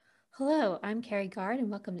Hello, I'm Carrie Gard, and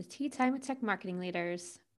welcome to Tea Time with Tech Marketing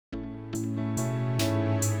Leaders.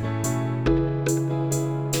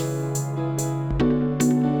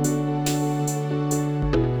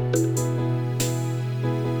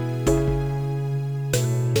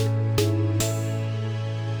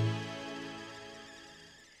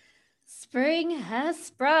 Spring has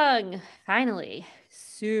sprung, finally.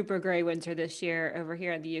 Super gray winter this year over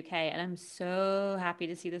here in the UK, and I'm so happy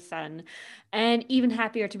to see the sun. And even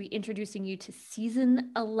happier to be introducing you to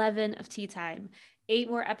season 11 of Tea Time.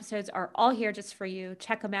 8 more episodes are all here just for you.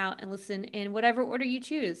 Check them out and listen in whatever order you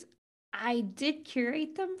choose. I did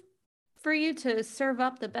curate them for you to serve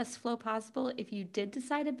up the best flow possible if you did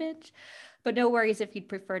decide to binge, but no worries if you'd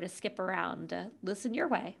prefer to skip around. Listen your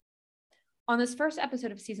way. On this first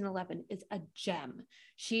episode of season 11 is a gem.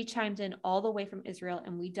 She chimed in all the way from Israel,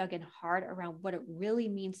 and we dug in hard around what it really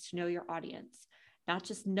means to know your audience, not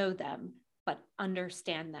just know them, but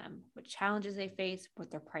understand them, what challenges they face,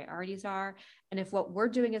 what their priorities are, and if what we're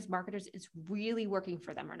doing as marketers is really working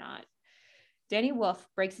for them or not. Dani Wolf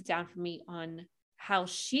breaks it down for me on how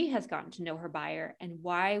she has gotten to know her buyer and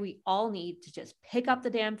why we all need to just pick up the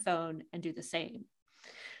damn phone and do the same.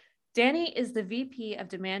 Dani is the VP of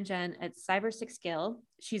Demand Gen at Cyber6Skill.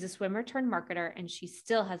 She's a swimmer turned marketer, and she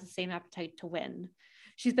still has the same appetite to win.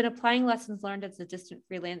 She's been applying lessons learned as a distant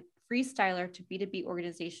freestyler to B2B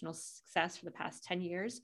organizational success for the past 10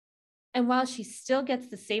 years. And while she still gets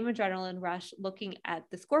the same adrenaline rush looking at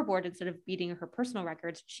the scoreboard instead of beating her personal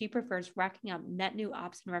records, she prefers racking up net new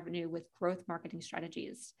ops and revenue with growth marketing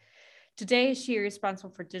strategies. Today, she is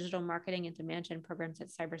responsible for digital marketing and demand gen programs at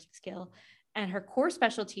Cyber6Skill, and her core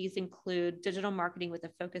specialties include digital marketing with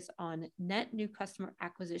a focus on net new customer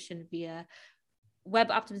acquisition via web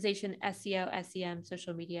optimization, SEO, SEM,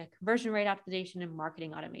 social media, conversion rate optimization, and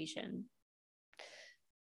marketing automation.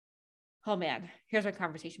 Oh man, here's our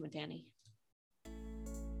conversation with Dani.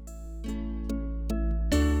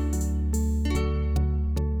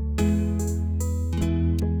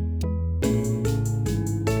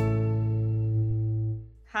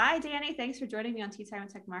 Hi, Dani. Thanks for joining me on Tea Time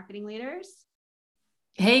with Tech Marketing Leaders.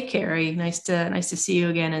 Hey, Carrie. Nice to see you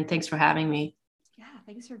again, and thanks for having me. Yeah,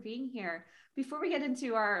 thanks for being here. Before we get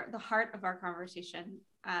into the heart of our conversation,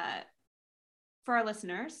 for our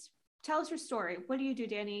listeners, tell us your story. What do you do,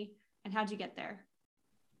 Dani, and how'd you get there?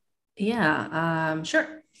 Yeah,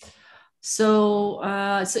 sure. So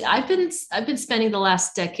I've been spending the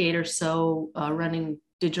last decade or so running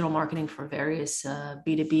digital marketing for various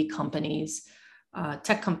B2B companies,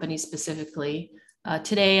 tech companies specifically.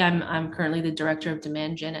 Today, I'm currently the director of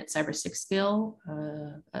demand gen at Cyber6Skill,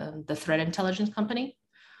 the threat intelligence company.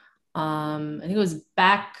 I think it was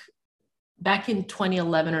back in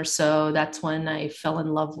 2011 or so. That's when I fell in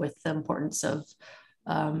love with the importance of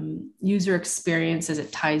user experience as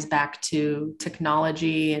it ties back to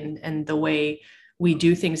technology and the way we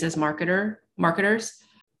do things as marketers.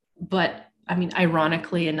 But I mean,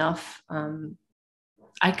 ironically enough,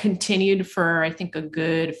 I continued for, I think, a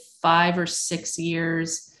good 5 or 6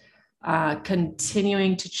 years,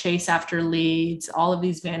 continuing to chase after leads, all of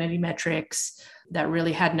these vanity metrics that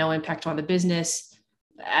really had no impact on the business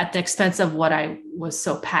at the expense of what I was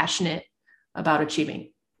so passionate about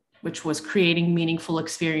achieving, which was creating meaningful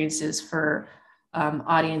experiences for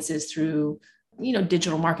audiences through,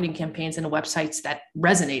 digital marketing campaigns and websites that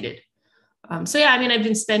resonated. So yeah, I mean, I've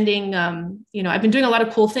been spending, I've been doing a lot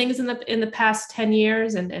of cool things in the past 10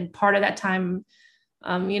 years. And part of that time,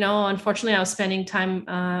 unfortunately, I was spending time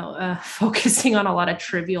focusing on a lot of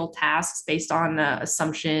trivial tasks based on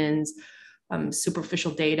assumptions,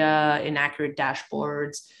 superficial data, inaccurate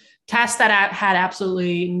dashboards, tasks that had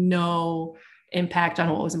absolutely no impact on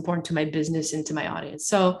what was important to my business and to my audience.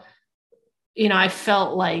 So, I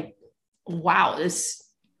felt like, wow, this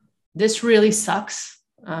really sucks.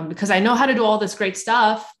 Because I know how to do all this great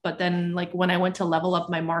stuff, but then like when I went to level up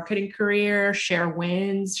my marketing career, share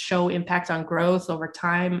wins, show impact on growth over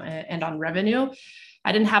time and on revenue,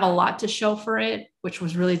 I didn't have a lot to show for it, which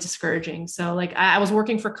was really discouraging. So like I was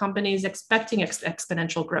working for companies expecting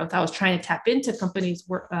exponential growth. I was trying to tap into companies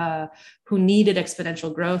who needed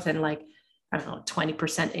exponential growth, and like, I don't know,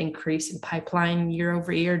 20% increase in pipeline year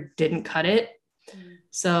over year didn't cut it.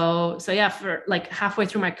 So yeah, for like halfway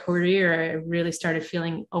through my career, I really started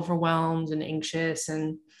feeling overwhelmed and anxious,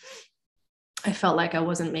 and I felt like I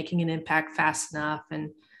wasn't making an impact fast enough. And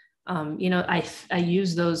I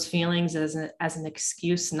use those feelings as an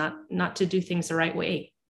excuse not to do things the right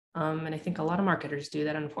way. And I think a lot of marketers do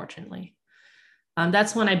that, unfortunately.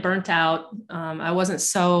 That's when I burnt out. I wasn't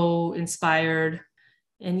so inspired,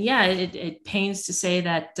 and yeah, it pains to say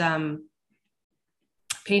that.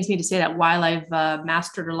 pains me to say that while I've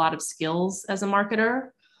mastered a lot of skills as a marketer,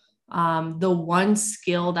 the one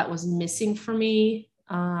skill that was missing for me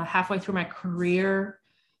halfway through my career,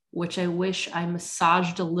 which I wish I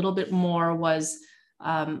massaged a little bit more, was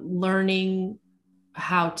learning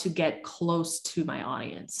how to get close to my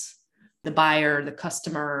audience, the buyer, the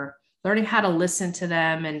customer, learning how to listen to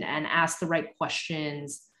them and ask the right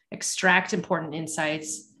questions, extract important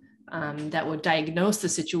insights that would diagnose the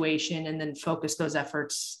situation, and then focus those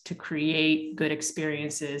efforts to create good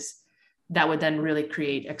experiences that would then really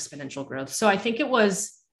create exponential growth. So I think it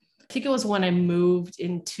was when I moved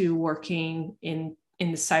into working in the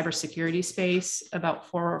cybersecurity space about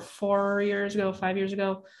 5 years ago,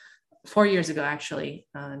 4 years ago, actually,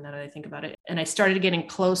 now that I think about it. And I started getting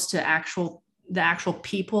close to the actual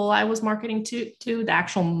people I was marketing to the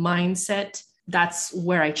actual mindset. That's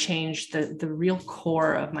where I changed the real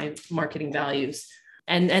core of my marketing values.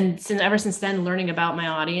 And ever since then, learning about my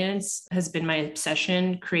audience has been my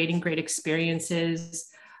obsession. Creating great experiences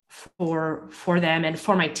for them and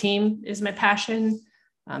for my team is my passion.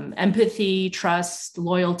 Empathy, trust,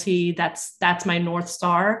 loyalty, that's my North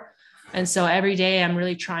Star. And so every day I'm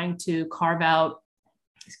really trying to carve out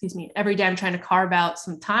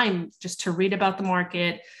some time just to read about the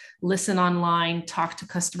market, listen online, talk to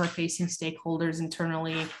customer facing stakeholders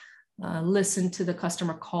internally, listen to the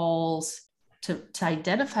customer calls to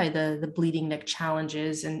identify the bleeding neck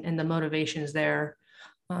challenges and the motivations there,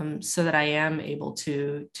 so that I am able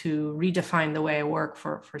to redefine the way I work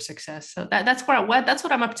for success. So that's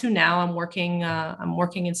what I'm up to now. I'm working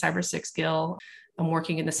in Cyber Six Gill. I'm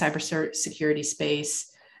working in the cybersecurity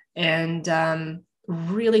space, and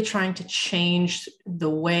really trying to change the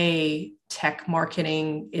way tech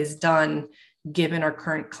marketing is done, given our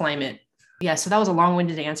current climate. Yeah, so that was a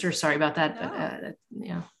long-winded answer. Sorry about that. No. But,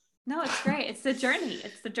 yeah. No, it's great. It's the journey.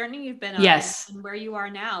 It's the journey you've been on. Yes. And where you are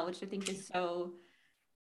now, which I think is so,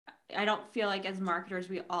 I don't feel like as marketers,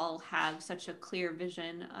 we all have such a clear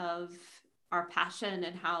vision of our passion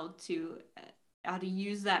and how to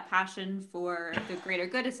use that passion for the greater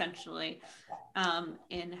good, essentially,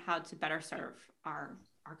 and how to better serve our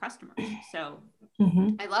customers. So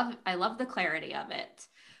I love the clarity of it.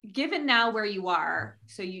 Given now where you are,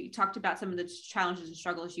 so you talked about some of the challenges and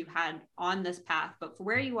struggles you've had on this path, but for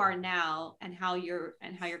where you are now and how you're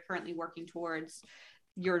currently working towards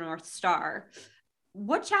your North Star,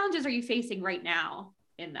 what challenges are you facing right now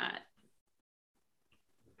in that?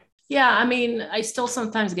 Yeah, I mean, I still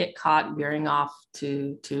sometimes get caught veering off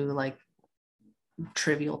to like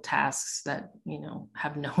trivial tasks that,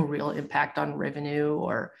 have no real impact on revenue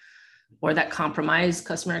or that compromise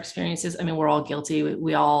customer experiences. I mean, we're all guilty.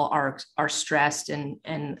 We all are stressed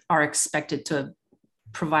and are expected to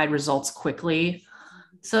provide results quickly.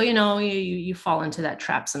 So, you fall into that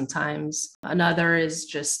trap sometimes. Another is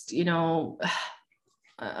just,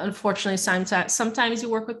 unfortunately, sometimes you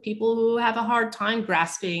work with people who have a hard time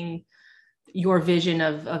grasping your vision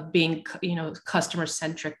of being, customer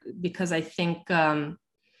centric, because I think,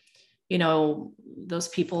 those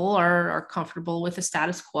people are comfortable with the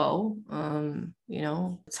status quo.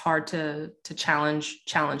 It's hard to challenge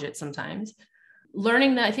it sometimes.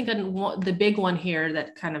 Learning that, I think the big one here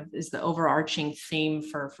that kind of is the overarching theme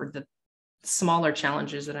for the smaller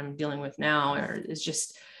challenges that I'm dealing with now is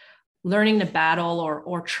just learning to battle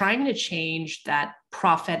or trying to change that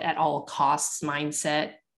profit at all costs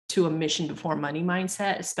mindset to a mission before money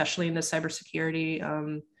mindset, especially in the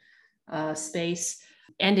cybersecurity space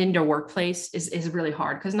and in your workplace is really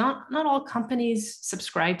hard, because not all companies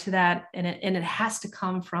subscribe to that, and it has to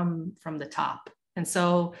come from the top. And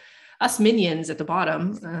so us minions at the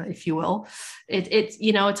bottom, if you will,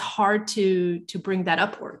 it's hard to bring that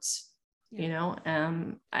upwards. Yeah.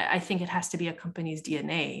 I think it has to be a company's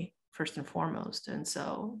DNA first and foremost. And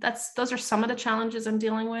so those are some of the challenges I'm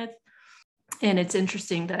dealing with. And it's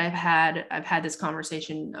interesting that I've had this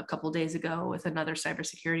conversation a couple of days ago with another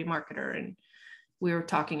cybersecurity marketer, and we were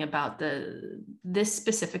talking about this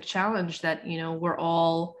specific challenge that, we're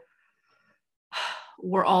all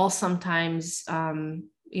sometimes,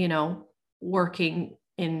 working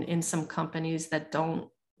in some companies that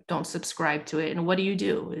don't subscribe to it. And what do you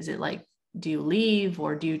do? Is it like, do you leave,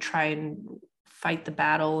 or do you try and fight the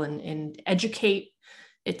battle and educate?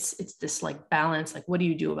 It's this like balance, like, what do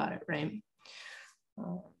you do about it? Right.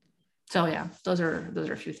 So yeah, those are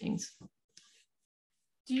a few things.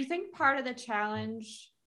 Do you think part of the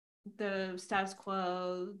challenge, the status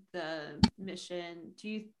quo, the mission,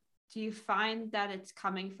 do you find that it's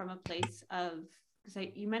coming from a place of, because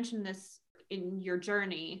you mentioned this in your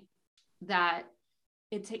journey, that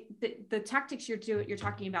the tactics you're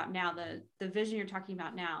talking about now, the vision you're talking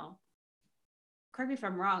about now, correct me if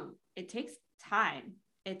I'm wrong, it takes time.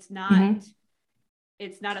 It's Mm-hmm.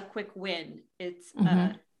 not a quick win.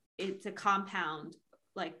 Mm-hmm. It's a compound.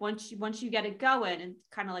 Like once you get it going, and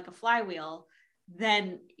kind of like a flywheel,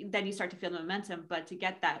 then you start to feel the momentum. But to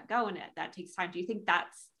get that going, that takes time. Do you think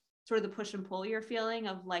that's sort of the push and pull you're feeling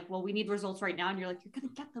of like, well, we need results right now, and you're like, you're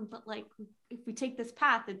gonna get them, but like if we take this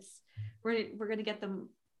path, we're gonna get them.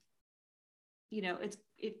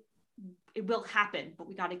 It will happen, but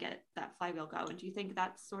we got to get that flywheel going. Do you think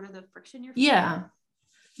that's sort of the friction you're feeling? Yeah.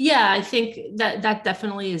 Yeah, I think that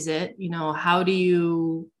definitely is it. How do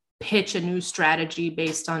you pitch a new strategy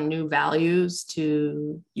based on new values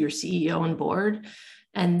to your CEO and board,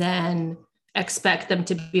 and then expect them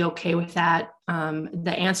to be okay with that?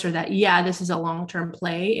 The answer that, yeah, this is a long-term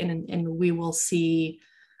play, and we will see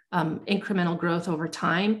incremental growth over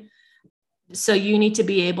time. So you need to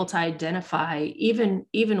be able to identify, even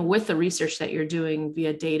with the research that you're doing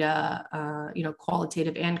via data,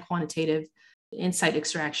 qualitative and quantitative insight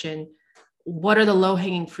extraction, what are the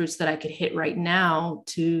low-hanging fruits that I could hit right now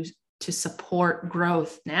to support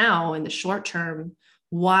growth now in the short term,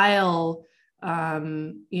 while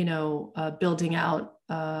building out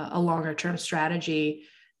a longer term strategy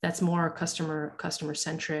that's more customer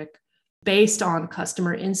centric, based on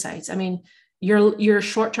customer insights. I mean, your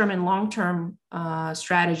short term and long term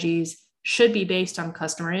strategies should be based on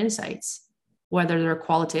customer insights, whether they're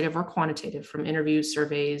qualitative or quantitative from interviews,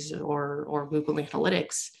 surveys, or Google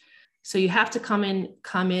Analytics. So you have to come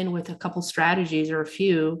in with a couple strategies or a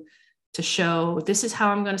few to show, this is how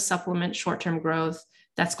I'm going to supplement short-term growth.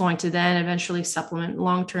 That's going to then eventually supplement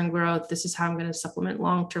long-term growth. This is how I'm going to supplement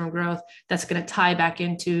long-term growth. That's going to tie back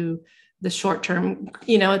into the short-term.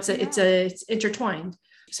 It's intertwined.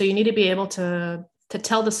 So you need to be able to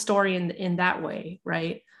tell the story in that way,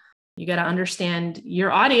 right? You got to understand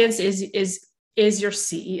your audience is your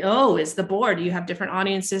CEO, is the board. You have different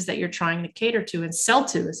audiences that you're trying to cater to and sell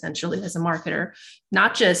to, essentially, as a marketer,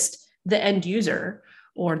 not just the end user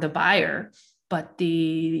or the buyer, but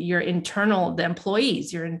the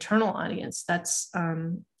employees, your internal audience. That's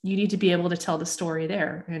you need to be able to tell the story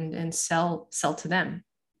there and sell to them.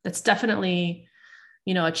 That's definitely,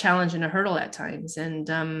 a challenge and a hurdle at times. And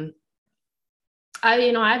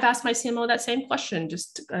I've asked my CMO that same question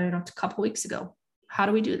just a couple of weeks ago. How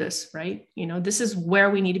do we do this, right? This is where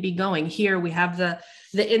we need to be going. Here we have the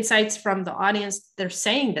insights from the audience. They're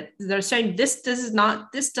saying this does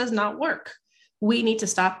not work. We need to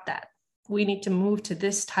stop that. We need to move to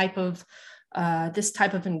this type of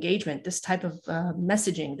engagement, this type of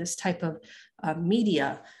messaging, this type of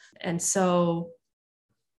media. And so,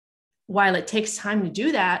 while it takes time to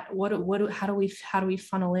do that, how do we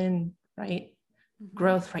funnel in, right,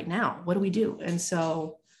 growth right now? What do we do? And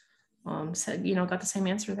so, got the same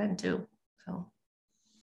answer then too.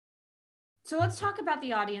 So let's talk about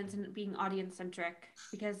the audience and being audience centric,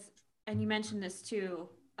 and you mentioned this too,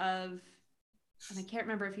 and I can't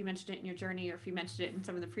remember if you mentioned it in your journey or if you mentioned it in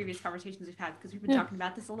some of the previous conversations we've had, because we've been talking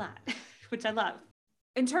about this a lot, which I love.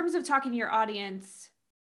 In terms of talking to your audience,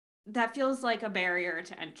 that feels like a barrier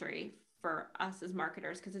to entry for us as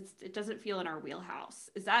marketers, because it doesn't feel in our wheelhouse.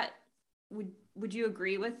 Would you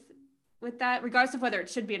agree with that, regardless of whether it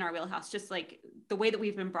should be in our wheelhouse? Just like the way that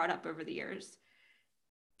we've been brought up over the years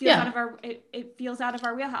feels it feels out of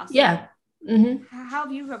our wheelhouse. Yeah. Mm-hmm. How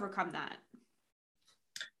have you overcome that?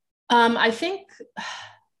 I think,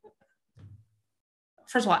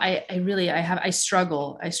 first of all, I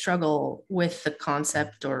struggle with the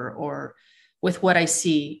concept or with what I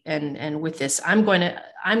see, and with this, I'm going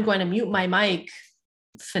to mute my mic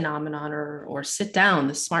phenomenon, or sit down,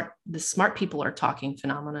 the smart people are talking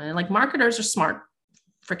phenomenon. And like, marketers are smart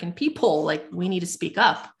freaking people. Like, we need to speak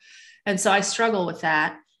up. And so I struggle with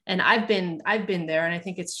that. And I've been there. And I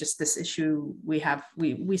think it's just this issue we have.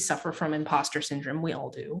 We suffer from imposter syndrome. We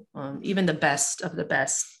all do. Even the best of the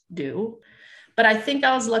best do. But I think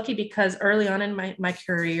I was lucky because early on in my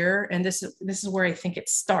career, and this is where I think it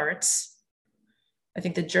starts. I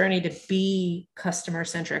think the journey to be customer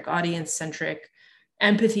centric, audience centric,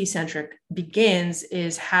 empathy centric begins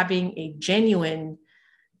is having a genuine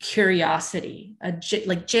curiosity,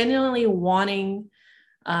 like genuinely wanting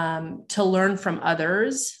to learn from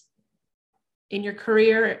others in your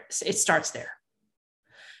career. It starts there.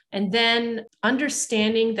 And then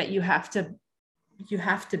understanding that you have to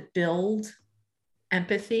build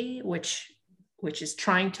empathy, which is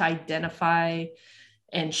trying to identify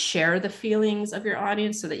and share the feelings of your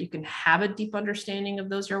audience so that you can have a deep understanding of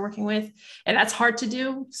those you're working with. And that's hard to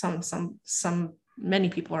do. Many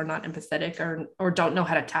people are not empathetic or don't know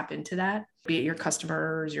how to tap into that, be it your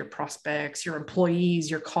customers, your prospects, your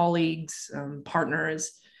employees, your colleagues,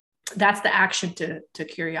 partners. that's the action to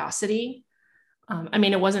curiosity. I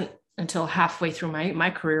mean, it wasn't until halfway through my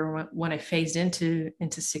career when I phased into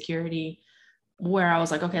security, where I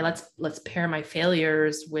was like, okay, let's pair my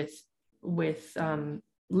failures with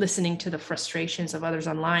listening to the frustrations of others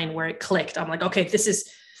online, where it clicked. I'm like, okay, this is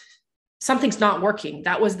something's not working.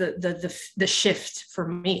 That was the shift for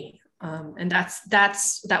me. And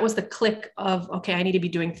that was the click of, okay, I need to be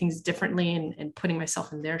doing things differently and putting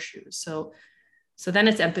myself in their shoes. So then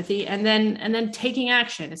it's empathy, and then taking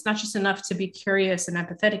action. It's not just enough to be curious and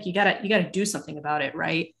empathetic. You gotta do something about it,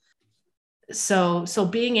 right? So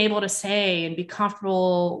being able to say and be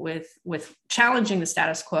comfortable with challenging the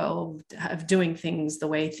status quo of doing things the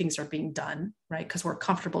way things are being done, right? Because we're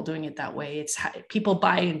comfortable doing it that way. It's people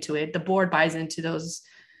buy into it. The board buys into those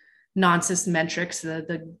nonsense metrics.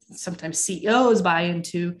 The sometimes CEOs buy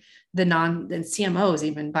into and CMOs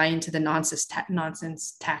even buy into the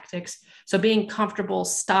nonsense tactics. So being comfortable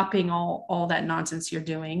stopping all that nonsense you're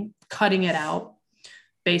doing, cutting it out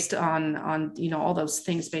based on all those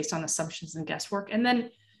things based on assumptions and guesswork, and then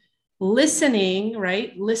listening,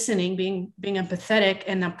 right? Listening, being empathetic,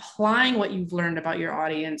 and applying what you've learned about your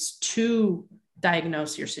audience to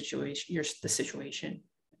diagnose your situation, the situation.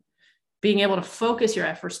 Being able to focus your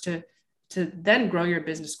efforts to then grow your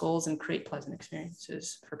business goals and create pleasant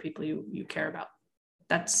experiences for people you care about.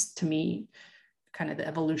 That's, to me, kind of the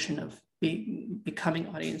evolution of becoming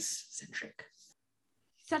audience centric.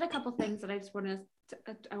 You said a couple things that I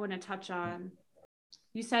want to touch on.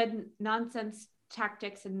 You said nonsense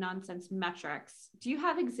tactics and nonsense metrics. Do you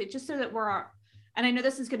have just so that and I know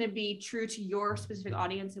this is going to be true to your specific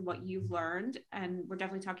audience and what you've learned, and we're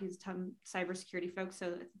definitely talking to some cybersecurity folks,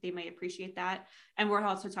 so they may appreciate that. And we're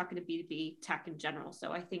also talking to B2B tech in general,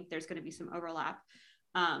 so I think there's going to be some overlap.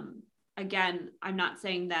 Again, I'm not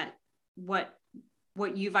saying that what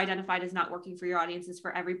you've identified as not working for your audience is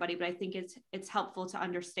for everybody, but I think it's helpful to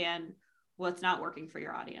understand what's not working for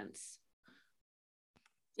your audience.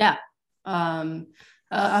 Yeah.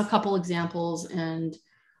 A couple examples, and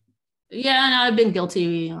I've been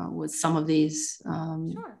guilty with some of these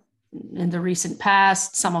Sure. in the recent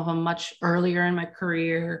past, some of them much earlier in my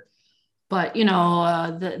career. But,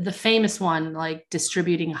 the famous one, like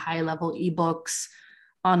distributing high-level ebooks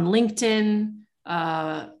on LinkedIn,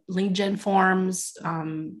 lead gen forms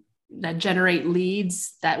that generate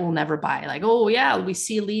leads that will never buy. Like, oh yeah, we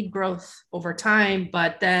see lead growth over time,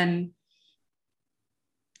 but then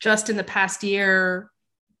just in the past year,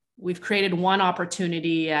 we've created one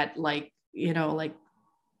opportunity at like 70%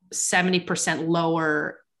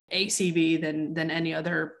 lower ACV than any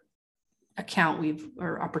other account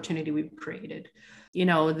or opportunity we've created.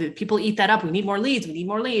 The people eat that up. We need more leads.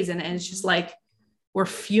 And it's just like, we're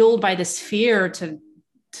fueled by this fear to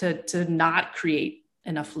not create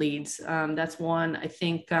enough leads. That's one. I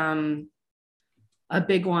think a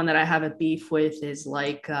big one that I have a beef with is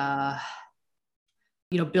like,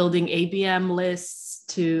 building ABM lists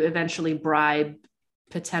to eventually bribe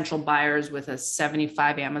potential buyers with a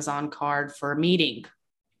 75 Amazon card for a meeting,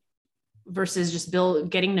 versus just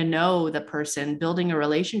getting to know the person, building a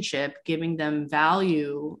relationship, giving them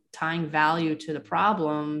value, tying value to the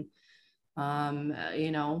problem,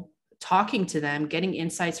 talking to them, getting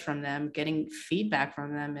insights from them, getting feedback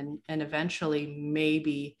from them, and eventually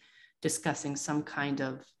maybe discussing some kind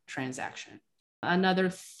of transaction. Another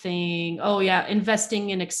thing, investing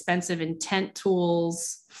in expensive intent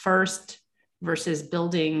tools first versus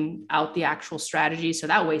building out the actual strategy. So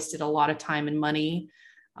that wasted a lot of time and money,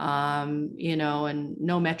 and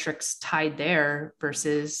no metrics tied there,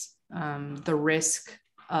 versus the risk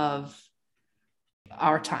of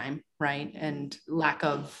our time, right? And lack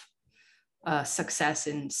of success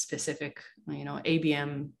in specific,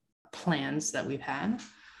 ABM plans that we've had.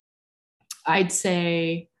 I'd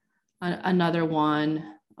say another one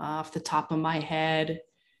off the top of my head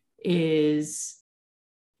is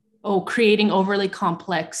creating overly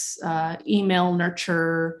complex email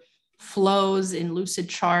nurture flows in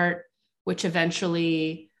Lucidchart, which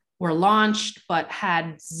eventually were launched but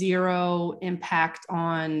had zero impact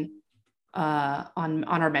on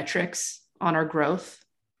our metrics, on our growth.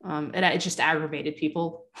 And it just aggravated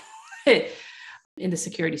people in the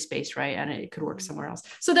security space, right? And it could work somewhere else.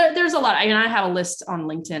 So there's a lot. I mean, I have a list on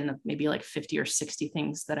LinkedIn of maybe like 50 or 60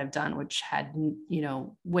 things that I've done, which had,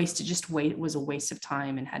 was a waste of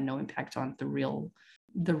time and had no impact on the real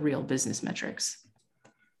business metrics.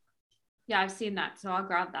 Yeah, I've seen that. So I'll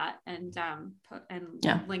grab that and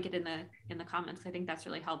link it in the comments. I think that's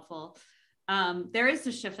really helpful. There is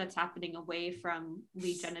a shift that's happening away from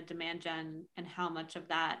lead gen and demand gen, and how much of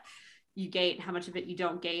that you gate, how much of it you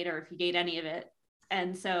don't gate, or if you gate any of it.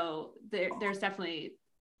 And so there's definitely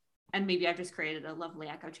And maybe I've just created a lovely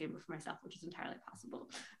echo chamber for myself, which is entirely possible.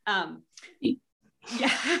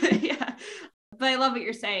 Yeah. Yeah. But I love what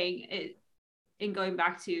you're saying. In going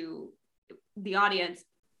back to the audience,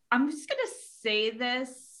 I'm just going to say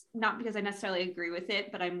this, not because I necessarily agree with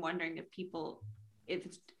it, but I'm wondering if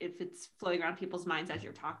it's floating around people's minds as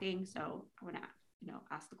you're talking. So I want to,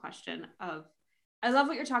 ask the question of, I love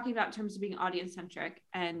what you're talking about in terms of being audience centric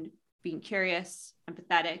and being curious,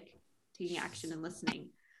 empathetic, taking action and listening.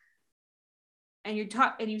 And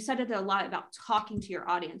you said it a lot about talking to your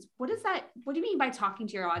audience. What do you mean by talking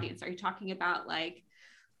to your audience? Are you talking about like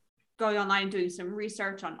going online and doing some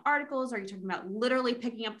research on articles? Are you talking about literally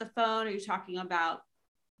picking up the phone? Are you talking about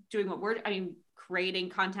doing creating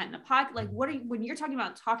content in a podcast? Like, when you're talking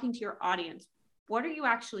about talking to your audience, what are you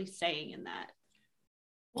actually saying in that?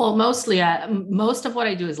 Well, mostly, most of what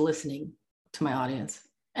I do is listening to my audience,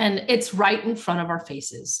 and it's right in front of our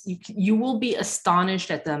faces. You will be astonished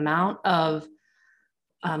at the amount of,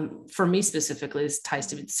 for me specifically, this ties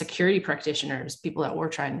to security practitioners, people that we're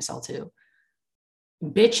trying to sell to,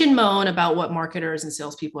 bitch and moan about what marketers and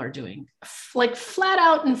salespeople are doing, like flat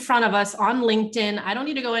out in front of us on LinkedIn. I don't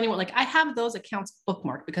need to go anywhere. Like, I have those accounts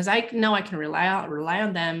bookmarked because I know I can rely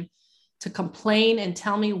on them to complain and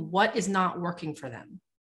tell me what is not working for them.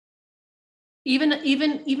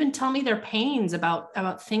 Even tell me their pains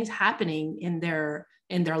about things happening in their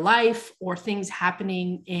life or things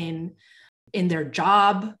happening in their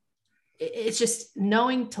job. It's just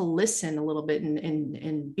knowing to listen a little bit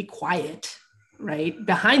and be quiet, right?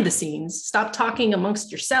 Behind the scenes, stop talking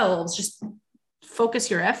amongst yourselves, just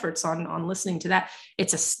focus your efforts on listening to that.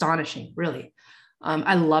 It's astonishing, really.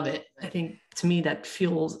 I love it. I think to me that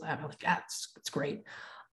fuels, I'm like, it's great.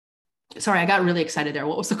 Sorry, I got really excited there.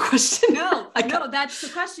 What was the question? No, that's the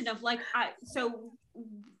question of like, so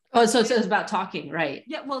it's about talking, right?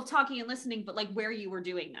 Yeah, well, talking and listening, but like where you were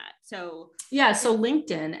doing that. So yeah, so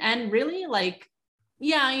LinkedIn, and really like,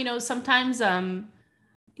 yeah, sometimes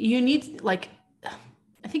you need, like,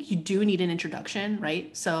 I think you do need an introduction,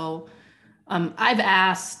 right? So I've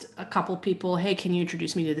asked a couple people, hey, can you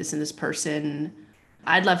introduce me to this and this person?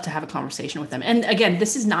 I'd love to have a conversation with them. And again,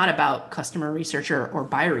 this is not about customer research or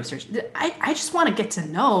buyer research. I just want to get to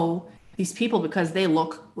know these people because they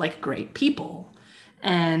look like great people.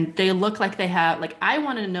 And they look like they have, like, I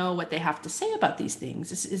want to know what they have to say about these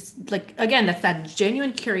things. It's like, again, that's that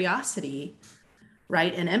genuine curiosity,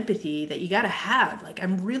 right? And empathy that you got to have. Like,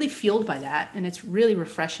 I'm really fueled by that. And it's really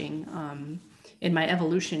refreshing in my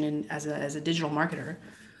evolution as a digital marketer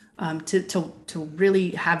to really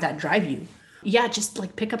have that drive you. Yeah, just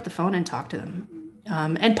like pick up the phone and talk to them.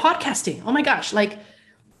 And podcasting, oh my gosh, like,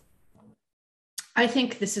 I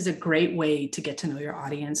think this is a great way to get to know your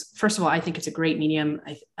audience. First of all, I think it's a great medium.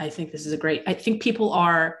 I think this is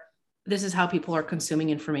this is how people are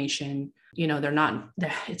consuming information.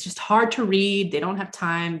 It's just hard to read. They don't have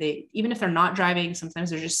time. Even if they're not driving,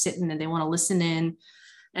 sometimes they're just sitting and they want to listen in.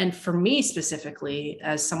 And for me specifically,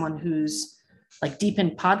 as someone who's like deep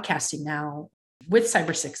in podcasting now, with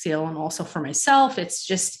Cyber Six Seal, and also for myself, it's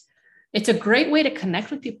a great way to connect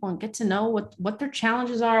with people and get to know what their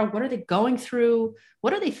challenges are. What are they going through?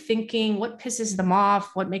 What are they thinking? What pisses them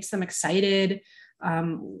off? What makes them excited?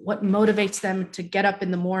 What motivates them to get up in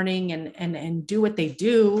the morning and do what they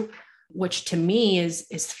do, which to me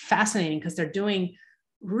is fascinating because they're doing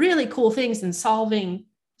really cool things and solving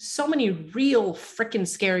so many real freaking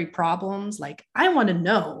scary problems. Like, I want to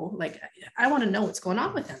know what's going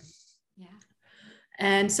on with them.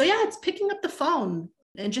 And so, yeah, it's picking up the phone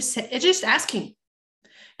and just asking.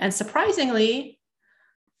 And surprisingly,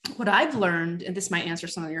 what I've learned, and this might answer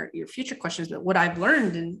some of your future questions, but what I've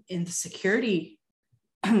learned in the security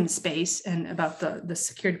space and about the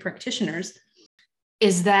security practitioners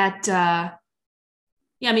is that,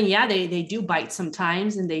 they do bite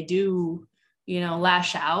sometimes and they do,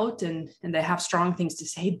 lash out and they have strong things to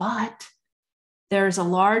say, but there's a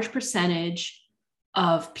large percentage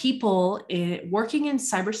of people working in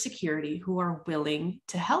cybersecurity who are willing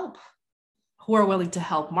to help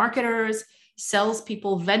marketers,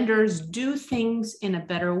 salespeople, vendors do things in a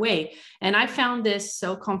better way. And I found this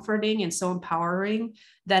so comforting and so empowering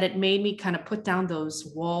that it made me kind of put down those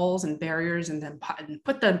walls and barriers and then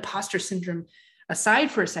put the imposter syndrome aside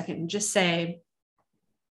for a second and just say,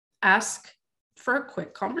 ask for a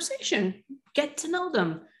quick conversation, get to know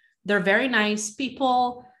them. They're very nice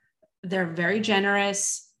people. They're very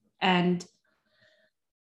generous. And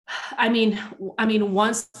I mean,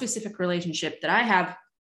 one specific relationship that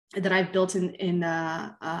I've built in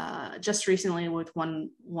just recently with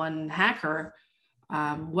one hacker,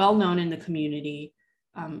 well-known in the community,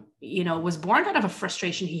 was born out of a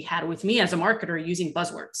frustration he had with me as a marketer using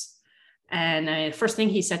buzzwords. And the first thing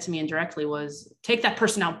he said to me indirectly was, take that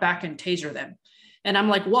person out back and taser them. And I'm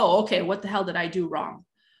like, whoa, okay, what the hell did I do wrong?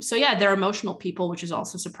 So yeah, they're emotional people, which is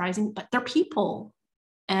also surprising, but they're people.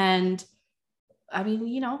 And I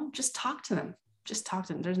mean, just talk to them. Just talk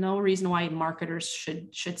to them. There's no reason why marketers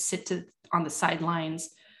should sit on the sidelines.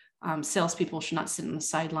 Salespeople should not sit on the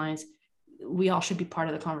sidelines. We all should be part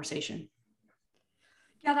of the conversation.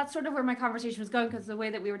 Yeah, that's sort of where my conversation was going, because the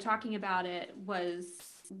way that we were talking about it was,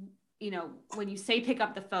 when you say pick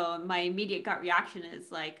up the phone, my immediate gut reaction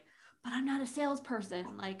is like, but I'm not a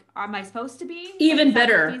salesperson. Like, am I supposed to be? Even like,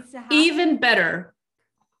 better. Even better.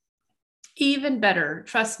 Even better.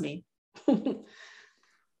 Trust me.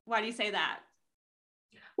 Why do you say that?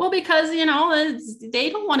 Well, because, they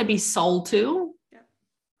don't want to be sold to. Yep.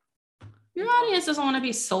 Your audience doesn't want to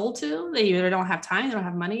be sold to. They either don't have time, they don't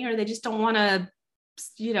have money, or they just don't want to,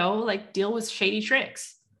 deal with shady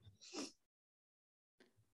tricks.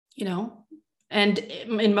 And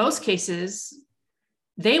in most cases,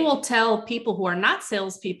 they will tell people who are not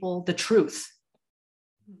salespeople the truth,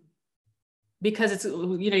 because it's,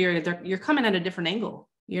 you're coming at a different angle.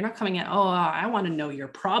 You're not coming at, I want to know your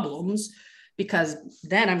problems, because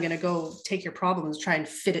then I'm going to go take your problems, try and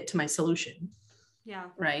fit it to my solution. Yeah.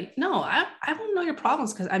 Right. No, I want to know your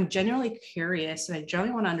problems because I'm genuinely curious and I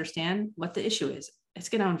genuinely want to understand what the issue is. It's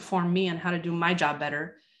going to inform me on how to do my job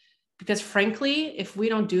better. Because frankly, if we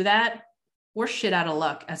don't do that, we're shit out of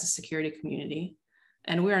luck as a security community,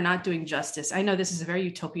 and we are not doing justice. I know this is a very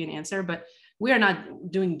utopian answer, but we are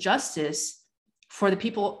not doing justice for the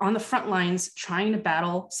people on the front lines trying to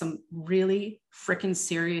battle some really freaking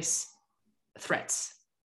serious threats.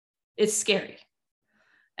 It's scary.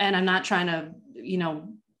 And I'm not trying to,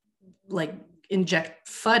 inject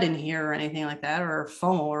FUD in here or anything like that, or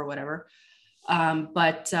FOMO or whatever.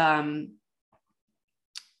 But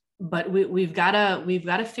we've got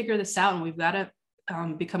to figure this out, and we've got to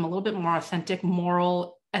become a little bit more authentic,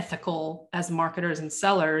 moral, ethical as marketers and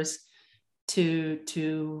sellers to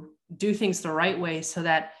do things the right way, so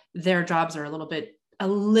that their jobs are a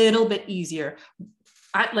little bit easier.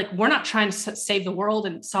 We're not trying to save the world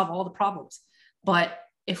and solve all the problems, but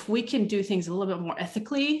if we can do things a little bit more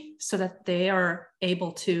ethically so that they are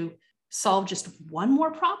able to solve just one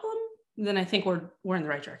more problem, then I think we're in the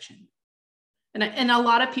right direction. And a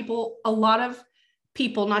lot of people,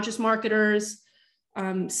 not just marketers,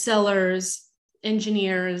 sellers,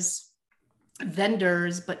 engineers,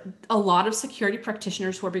 vendors, but a lot of security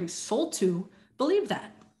practitioners who are being sold to believe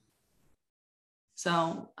that.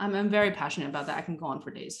 So I'm very passionate about that. I can go on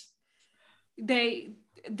for days. They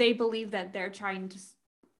believe that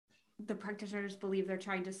the practitioners believe they're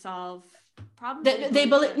trying to solve problems. They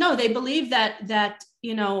believe that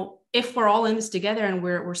if we're all in this together and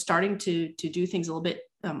we're starting to do things a little bit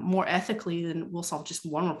more ethically, then we'll solve just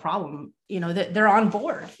one more problem. That they're on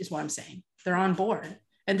board is what I'm saying. They're on board.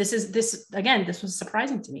 And this was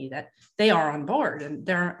surprising to me that they are on board, and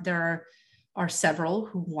there are several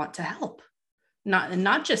who want to help.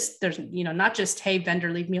 Not just, hey,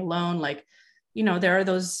 vendor, leave me alone. There are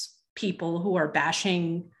those people who are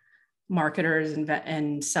bashing marketers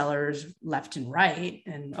and sellers left and right.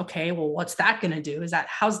 And okay, well, what's that going to do?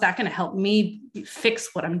 How's that going to help me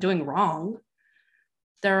fix what I'm doing wrong?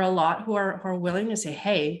 There are a lot who are willing to say,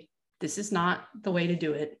 hey, this is not the way to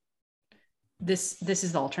do it. This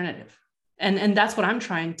is the alternative. And that's what I'm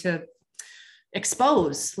trying to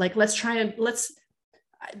expose. We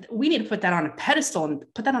need to put that on a pedestal and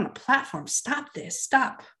put that on a platform. Stop this,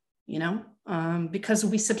 because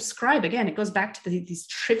we subscribe. Again, it goes back to these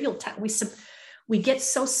trivial, we get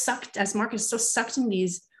so sucked as marketers, so sucked in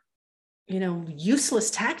these,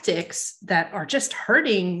 useless tactics that are just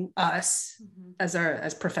hurting us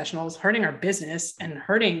as professionals, hurting our business and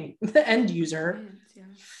hurting the end user,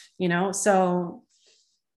 so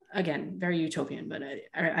again, very utopian, but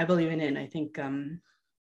I believe in it. And I think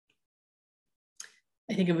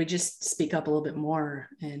if we just speak up a little bit more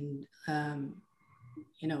and,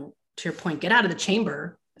 to your point, get out of the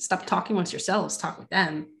chamber, stop talking amongst yourselves, talk with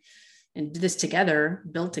them, and do this together,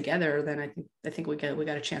 build together, then I think we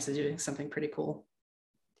got a chance of doing something pretty cool.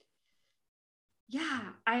 Yeah,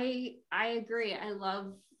 I agree. I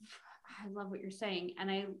love what you're saying. And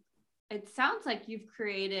it sounds like you've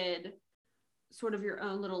created sort of your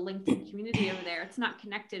own little LinkedIn community over there. It's not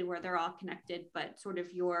connected where they're all connected, but sort of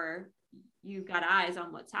you've got eyes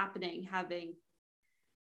on what's happening, having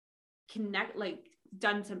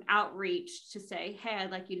done some outreach to say, hey,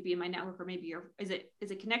 I'd like you to be in my network, or maybe is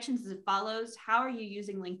it connections, is it follows? How are you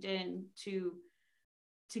using LinkedIn to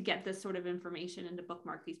get this sort of information and to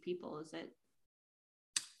bookmark these people? Is it?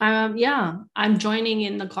 Yeah, I'm joining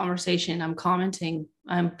in the conversation. I'm commenting.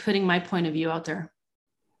 I'm putting my point of view out there.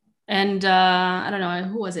 And I don't know,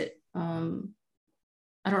 who was it?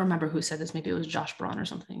 I don't remember who said this. Maybe it was Josh Braun or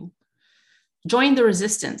something. Join the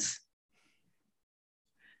resistance.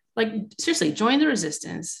 Like, seriously, join the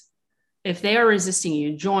resistance. If they are resisting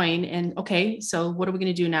you, join. And okay, so what are we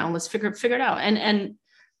going to do now? Let's figure it out. And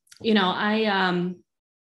you know,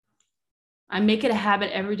 I make it a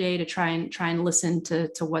habit every day to try and listen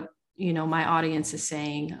to what, you know, my audience is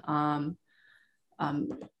saying.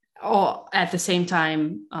 All at the same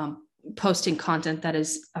time, posting content that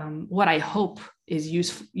is what I hope is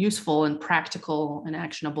useful and practical and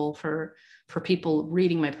actionable for people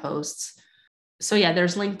reading my posts. So yeah,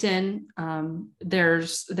 there's LinkedIn.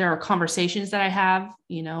 There are conversations that I have.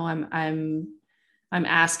 You know, I'm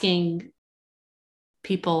asking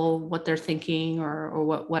people what they're thinking or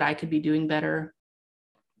what I could be doing better,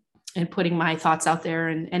 and putting my thoughts out there.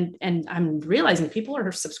 And I'm realizing people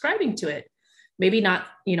are subscribing to it. Maybe not,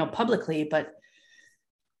 you know, publicly, but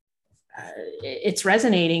it's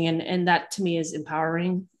resonating, and that to me is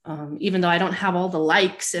empowering. Even though I don't have all the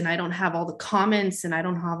likes and I don't have all the comments and I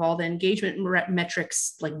don't have all the engagement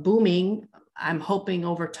metrics like booming, I'm hoping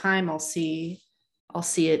over time I'll see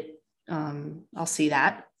it. I'll see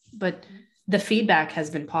that, but the feedback has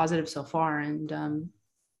been positive so far. And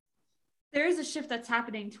there is a shift that's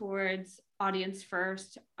happening towards audience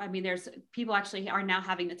first. I mean, there's people actually are now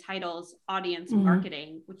having the titles audience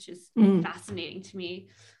marketing, which is fascinating to me.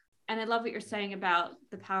 And I love what you're saying about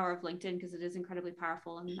the power of LinkedIn, because it is incredibly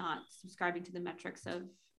powerful, and not subscribing to the metrics of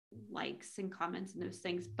likes and comments and those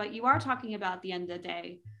things. But you are talking about, at the end of the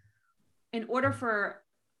day, in order for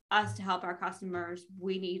us to help our customers,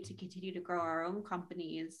 we need to continue to grow our own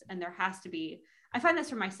companies. And there has to be, I find this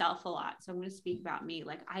for myself a lot. So I'm going to speak about me.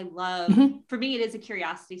 Like, I love, for me, it is a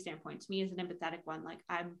curiosity standpoint. To me, as an empathetic one, like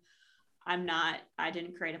I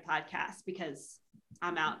didn't create a podcast because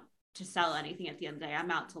I'm out to sell anything at the end of the day.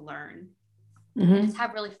 I'm out to learn and just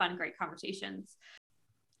have really fun, great conversations.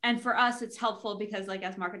 And for us, it's helpful because, like,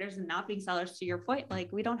 as marketers and not being sellers, to your point,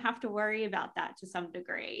 like, we don't have to worry about that to some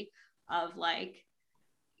degree of, like,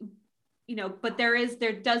 you know, but there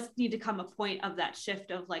does need to come a point of that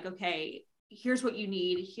shift of like, okay, here's what you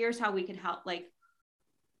need. Here's how we can help. Like,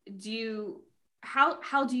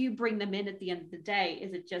 how do you bring them in at the end of the day?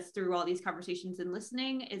 Is it just through all these conversations and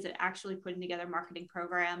listening? Is it actually putting together marketing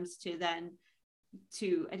programs to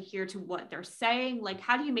adhere to what they're saying? Like,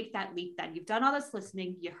 how do you make that leap then? You've done all this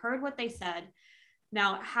listening, you heard what they said.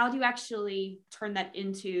 Now, how do you actually turn that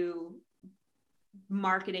into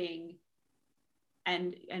marketing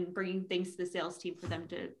and bringing things to the sales team for them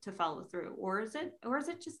to follow through? Or is it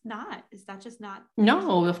just not? Is that just not?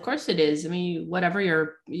 No, of course it is. I mean, whatever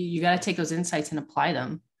you got to take those insights and apply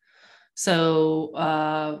them.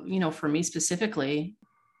 So, you know, for me specifically,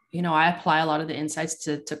 you know, I apply a lot of the insights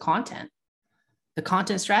to content, the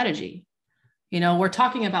content strategy. You know, we're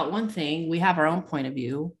talking about one thing, we have our own point of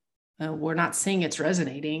view. We're not seeing it's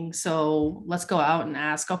resonating. So let's go out and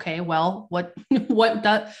ask, okay, well, what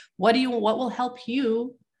will help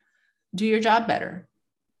you do your job better?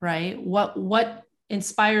 Right? What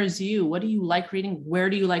inspires you? What do you like reading? Where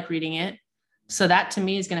do you like reading it? So that to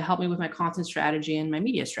me is going to help me with my content strategy and my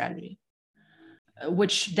media strategy,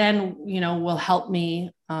 which then, you know, will help me.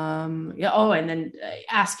 And then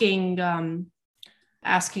asking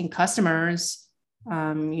customers,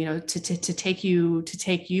 you know, to take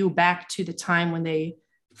you back to the time when they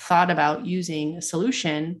thought about using a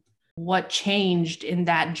solution. What changed in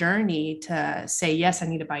that journey to say, yes, I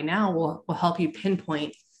need to buy now, will help you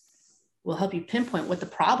pinpoint what the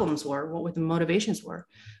problems were, what the motivations were,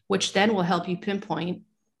 which then will help you pinpoint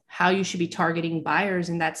how you should be targeting buyers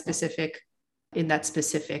in that specific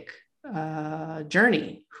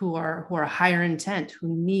journey, who are higher intent,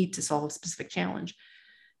 who need to solve a specific challenge.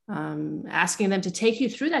 Asking them to take you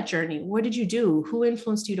through that journey. What did you do? Who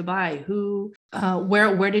influenced you to buy?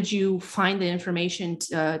 Where did you find the information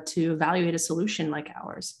to evaluate a solution like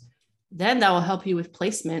ours? Then that will help you with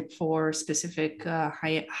placement for specific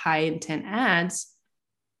high intent ads,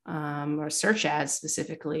 or search ads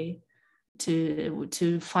specifically,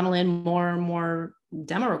 to funnel in more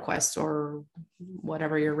demo requests or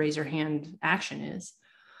whatever your raise your hand action is.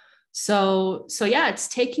 So yeah, it's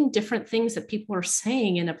taking different things that people are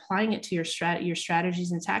saying and applying it to your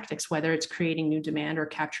strategies and tactics, whether it's creating new demand or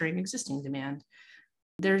capturing existing demand.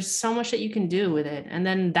 There's so much that you can do with it. And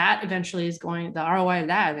then that eventually the ROI of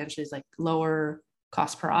that eventually is like lower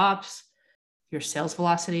cost per ops. Your sales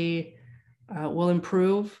velocity will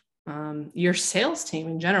improve. Your sales team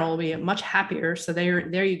in general will be much happier. So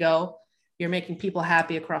there you go. You're making people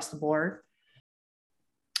happy across the board.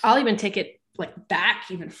 I'll even take it like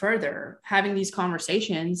back even further. Having these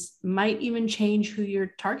conversations might even change who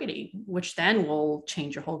you're targeting, which then will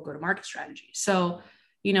change your whole go-to-market strategy. So,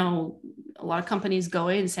 you know, a lot of companies go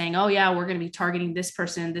in saying, oh yeah, we're going to be targeting this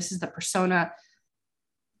person. This is the persona.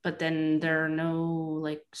 But then there are no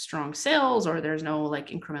like strong sales, or there's no like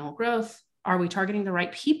incremental growth. Are we targeting the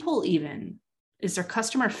right people even? Is their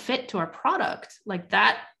customer fit to our product? Like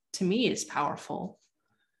that to me is powerful.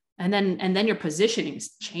 And then your positioning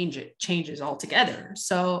changes altogether.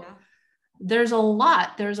 So Yeah. there's a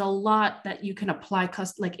lot that you can apply.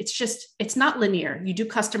 Like it's not linear. You do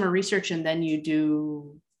customer research, and then you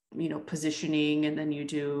do, you know, positioning, and then you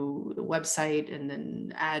do the website, and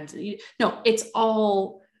then ads. No, it's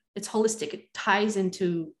holistic. It ties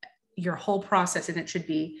into your whole process, and it should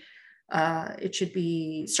be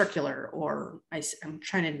circular, or I'm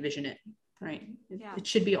trying to envision it, right? Yeah. It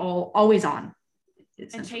should be always on.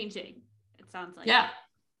 And changing, it sounds like. Yeah.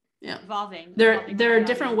 Yeah. Evolving There with are the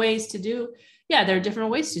different audience. ways to do. Yeah, there are different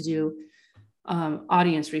ways to do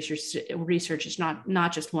audience research. Research is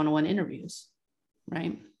not just one-on-one interviews,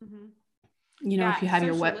 right? Mm-hmm. You know, if Yeah, you have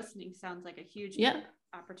your social web, listening sounds like a huge yeah,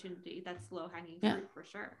 opportunity. That's low hanging yeah, fruit for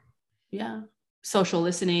sure. yeah, social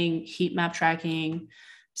listening, heat map tracking,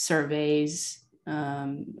 surveys,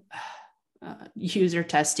 user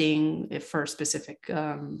testing if for specific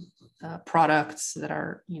products that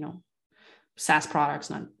are, you know, SaaS products,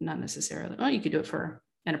 not necessarily. Well, you could do it for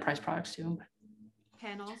enterprise products too.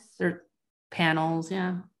 Panels. There panels,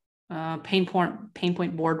 yeah. Pain point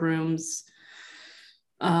boardrooms,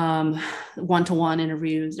 one-to-one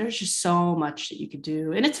interviews. There's just so much that you could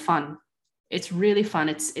do, and it's fun. It's really fun.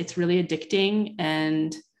 It's really addicting,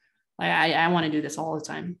 and I want to do this all the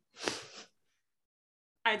time.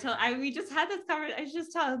 We just had this conversation. I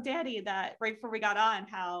just told Danny that right before we got on,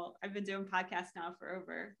 how I've been doing podcasts now for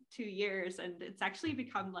over 2 years, and it's actually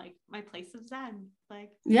become like my place of zen.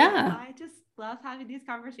 Like, Yeah, I just love having these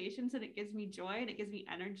conversations, and it gives me joy, and it gives me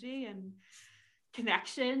energy and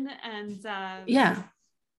connection, and yeah.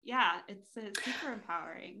 it's super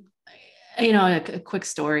empowering. You know, a quick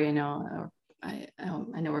story. I know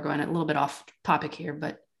we're going a little bit off topic here,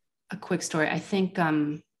 but a quick story. I think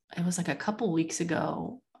it was like a couple weeks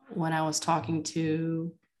ago when I was talking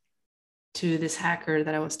to this hacker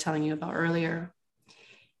that I was telling you about earlier.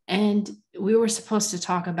 And we were supposed to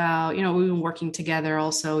talk about, you know, we've been working together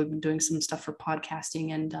also. We've been doing some stuff for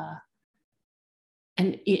podcasting, and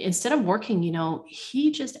instead of working, you know,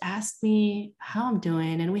 he just asked me how I'm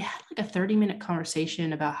doing, and we had like a 30-minute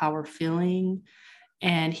conversation about how we're feeling.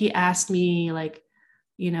 And he asked me like,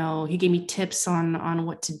 you know, he gave me tips on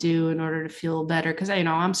what to do in order to feel better, because you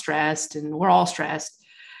know I'm stressed and we're all stressed.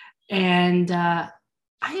 And I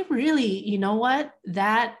really, you know what,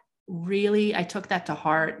 that really, I took that to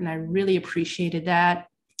heart, and I really appreciated that.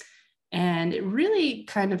 And it really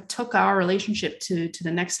kind of took our relationship to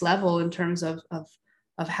the next level in terms of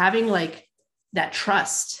having like that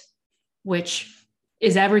trust, which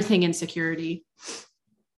is everything in security.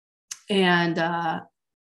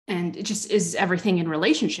 And it just is everything in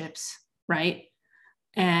relationships, right?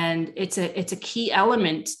 And it's a key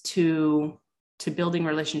element to building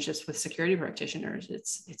relationships with security practitioners.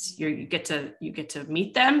 It's you get to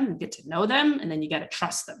meet them, you get to know them, and then you got to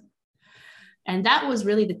trust them. And that was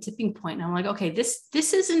really the tipping point. And I'm like, okay, this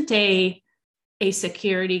isn't a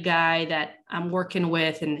security guy that I'm working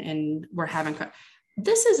with, and we're having,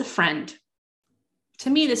 this is a friend. To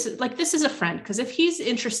me, this is a friend, because if he's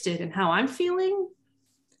interested in how I'm feeling,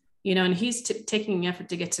 you know, and he's taking the effort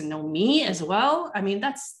to get to know me as well, I mean,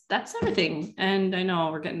 that's everything. And I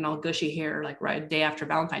know we're getting all gushy here, like right day after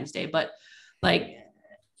Valentine's Day, but like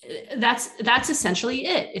that's essentially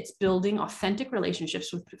it. It's building authentic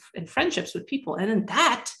relationships with and friendships with people, and then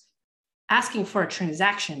that asking for a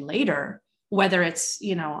transaction later, whether it's,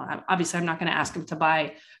 you know, obviously I'm not going to ask him to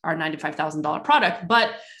buy our $95,000 product,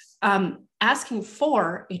 but asking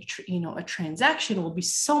for a transaction will be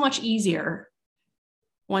so much easier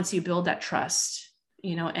once you build that trust,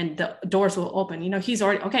 you know, and the doors will open. You know, he's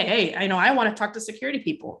already, okay, hey, I know I want to talk to security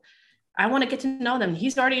people. I want to get to know them.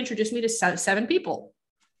 He's already introduced me to 7 people.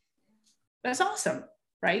 That's awesome,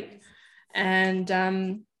 right? And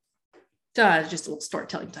just a little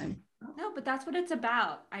storytelling time. No, but that's what it's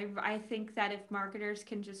about. I think that if marketers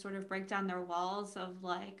can just sort of break down their walls of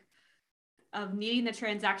needing the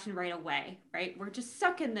transaction right away, right? We're just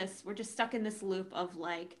stuck in this loop of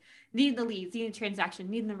like needing the leads, needing the transaction,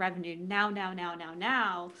 needing the revenue now.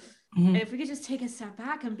 Mm-hmm. And if we could just take a step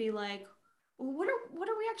back and be like, well, what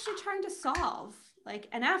are we actually trying to solve? Like,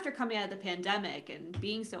 and after coming out of the pandemic and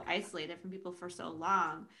being so isolated from people for so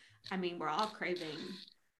long, I mean, we're all craving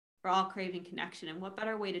We're all craving connection. And what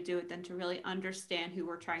better way to do it than to really understand who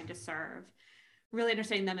we're trying to serve, really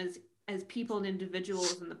understanding them as people and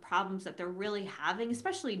individuals and the problems that they're really having,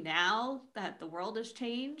 especially now that the world has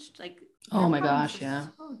changed. Like Oh their my problems gosh, are yeah.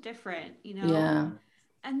 so different, Yeah.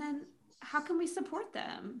 and then how can we support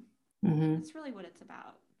them? Mm-hmm. That's really what it's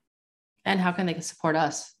about. And how can they support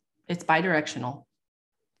us? It's bidirectional.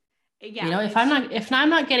 Yeah. If I'm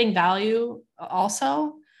not getting value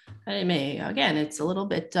also, it may, again, it's a little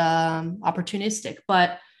bit opportunistic,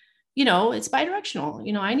 but it's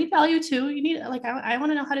bidirectional. I need value too. You need, like, I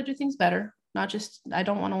want to know how to do things better. Not just, I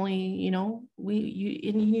don't want only, you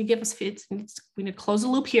need to give us fits. We need to close the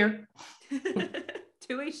loop here.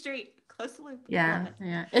 Two-way street, close the loop. Yeah.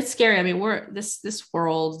 Yeah. It's scary. I mean, this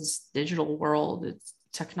world's digital world, it's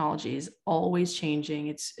technology is always changing.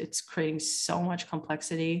 It's creating so much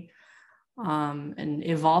complexity, and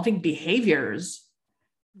evolving behaviors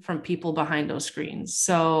from people behind those screens.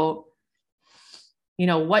 So,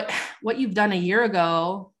 what you've done a year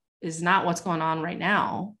ago is not what's going on right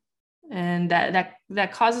now. And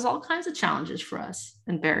that causes all kinds of challenges for us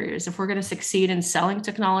and barriers. If we're going to succeed in selling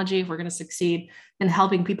technology, if we're going to succeed in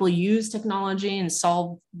helping people use technology and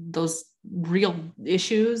solve those real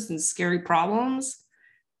issues and scary problems,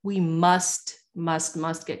 we must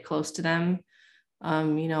get close to them,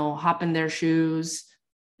 hop in their shoes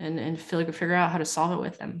and figure out how to solve it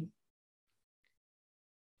with them.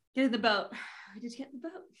 Get in the boat. We just get in the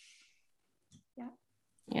boat. Yeah.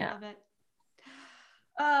 Yeah. Love it.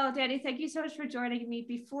 Oh, Danny, thank you so much for joining me.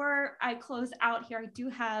 Before I close out here,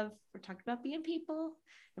 we're talking about being people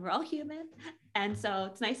and we're all human. And so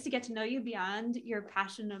it's nice to get to know you beyond your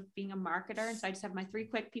passion of being a marketer. And so I just have my 3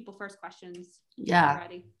 quick people first questions. Yeah.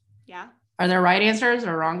 Ready? Yeah. Are there right answers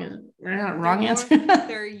or wrong answers?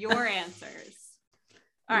 They're your answers.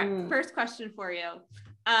 All right. First question for you.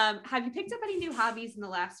 Have you picked up any new hobbies in the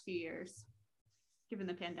last few years, given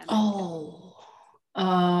the pandemic?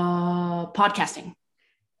 Podcasting.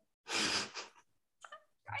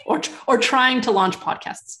 or trying to launch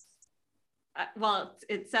podcasts. Well,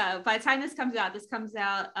 it's by the time this comes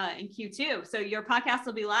out in Q2. So your podcast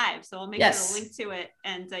will be live. So I'll make sure to link to it,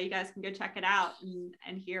 and you guys can go check it out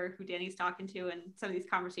and hear who Danny's talking to and some of these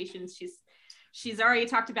conversations she's already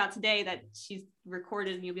talked about today that she's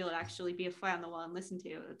recorded, and you'll be able to actually be a fly on the wall and listen to.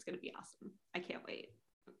 It's going to be awesome. I can't wait.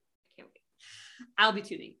 I'll be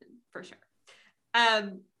tuning in for sure.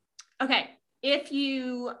 Okay.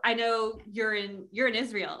 I know you're in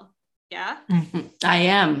Israel. Yeah. Mm-hmm. I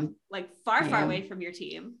am. Like far away from your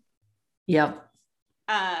team. Yep.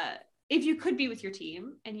 If you could be with your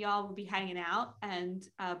team and y'all will be hanging out and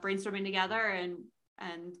brainstorming together and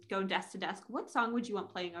going desk to desk, what song would you want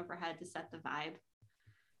playing overhead to set the vibe?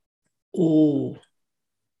 Oh,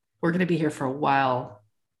 we're going to be here for a while.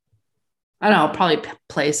 I don't know. I'll probably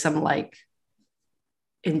play some like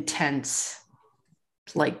intense,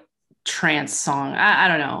 like trance song. I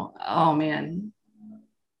don't know. Oh man.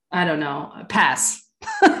 I don't know. Pass.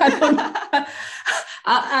 I don't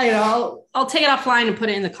know. I'll take it offline and put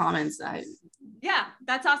it in the comments. Yeah,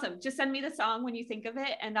 that's awesome. Just send me the song when you think of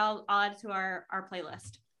it, and I'll add it to our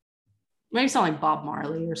playlist. Maybe something like Bob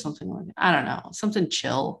Marley or something like that. I don't know. Something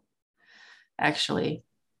chill, actually.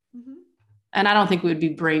 Mm-hmm. And I don't think we would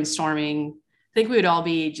be brainstorming. I think we would all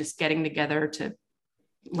be just getting together to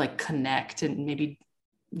like connect and maybe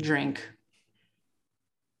drink.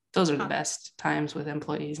 Those are the best times with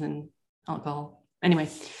employees and alcohol. Anyway,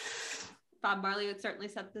 Bob Marley would certainly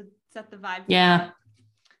set the vibe. Yeah.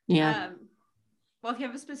 Yeah. Well, if you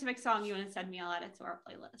have a specific song you want to send me, I'll add it to our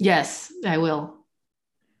playlist. Yes, I will.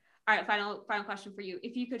 All right. Final question for you.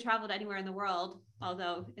 If you could travel to anywhere in the world,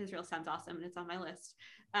 although Israel sounds awesome and it's on my list,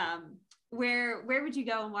 where would you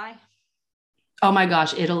go and why? Oh my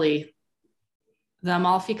gosh, Italy. The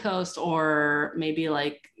Amalfi Coast, or maybe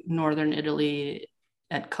like northern Italy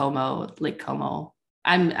at Como, Lake Como.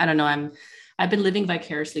 I don't know. I've been living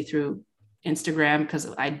vicariously through Instagram because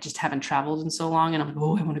I just haven't traveled in so long, and I'm like,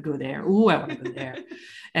 oh, I want to go there. Oh, I want to go there.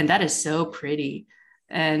 And that is so pretty.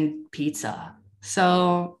 And pizza.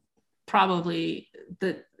 So probably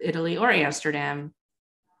the Italy or Amsterdam.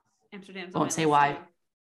 Amsterdam's won't say why.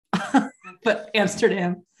 But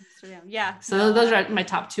Amsterdam. Yeah. So those are my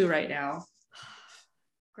top 2 right now.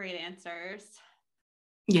 Great answers.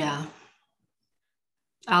 Yeah.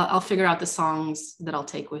 I'll figure out the songs that I'll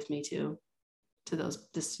take with me to those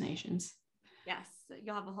destinations. Yes,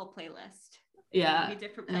 you'll have a whole playlist. Yeah. Maybe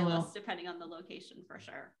different playlists depending on the location, for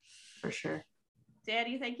sure. For sure.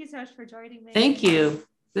 Danny, thank you so much for joining me. Thank you.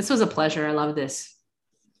 This was a pleasure. I love this.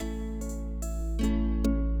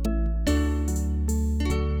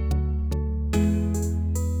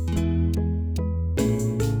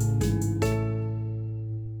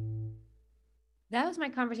 my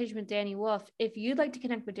conversation with Dani Wolf. If you'd like to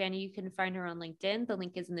connect with Dani, you can find her on LinkedIn. The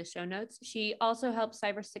link is in the show notes. She also helped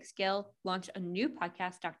Cyber6Scale launch a new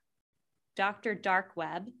podcast, Dr. Dark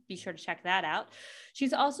Web. Be sure to check that out.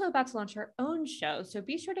 She's also about to launch her own show, so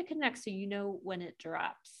be sure to connect so you know when it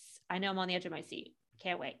drops. I know I'm on the edge of my seat.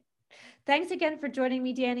 Can't wait. Thanks again for joining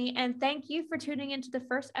me, Dani, and thank you for tuning into the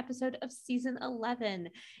first episode of season 11.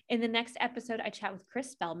 In the next episode, I chat with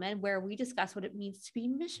Chris Spellman, where we discuss what it means to be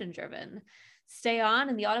mission-driven. Stay on,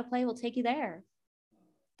 and the autoplay will take you there.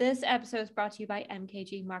 This episode is brought to you by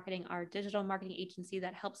MKG Marketing, our digital marketing agency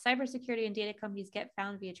that helps cybersecurity and data companies get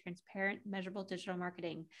found via transparent, measurable digital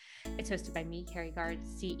marketing. It's hosted by me, Carrie Gard,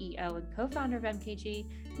 CEO and co-founder of MKG.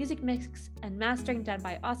 Music mix and mastering done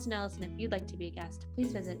by Austin Ellis. And if you'd like to be a guest,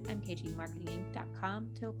 please visit mkgmarketinginc.com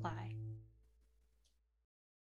to apply.